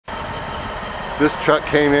This truck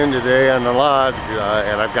came in today on the lot,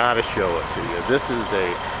 and I've got to show it to you. This is a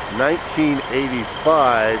 1985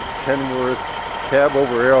 Kenworth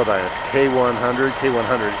Cabover Aerodyne. It's K100,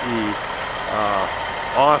 K100e.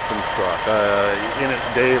 Awesome truck. In its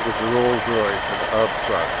day, it was the Rolls Royce of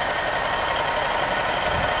trucks.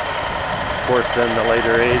 Of course, in the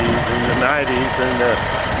later 80s and the 90s, and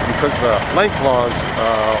because the length laws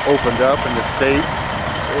opened up in the States,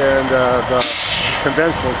 and the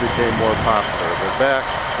conventionals became more popular. But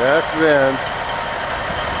back then,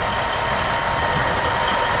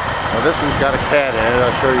 now this one's got a cat in it.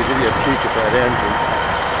 I'll show you, give you a peek at that engine.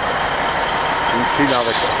 You can see now,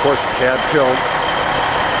 of course, the cab tilt.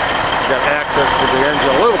 Got access to the engine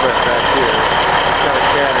a little bit back here. It's got a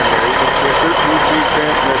cat in there. You can see a 13-speed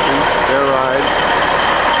transmission, air ride.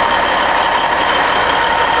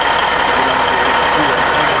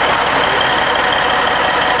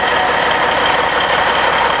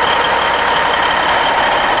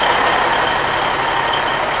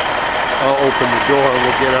 I'll open the door and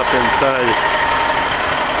we'll get up inside.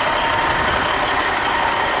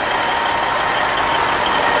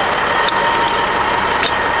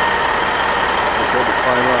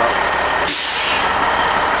 Climb up.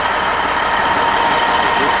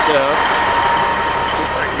 This step.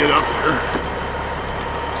 If I can get up here.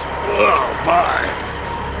 Oh my!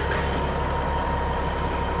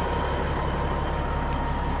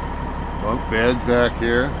 Bunk beds back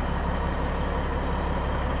here.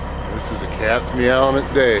 This is a cat's meow on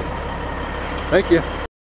its day. Thank you.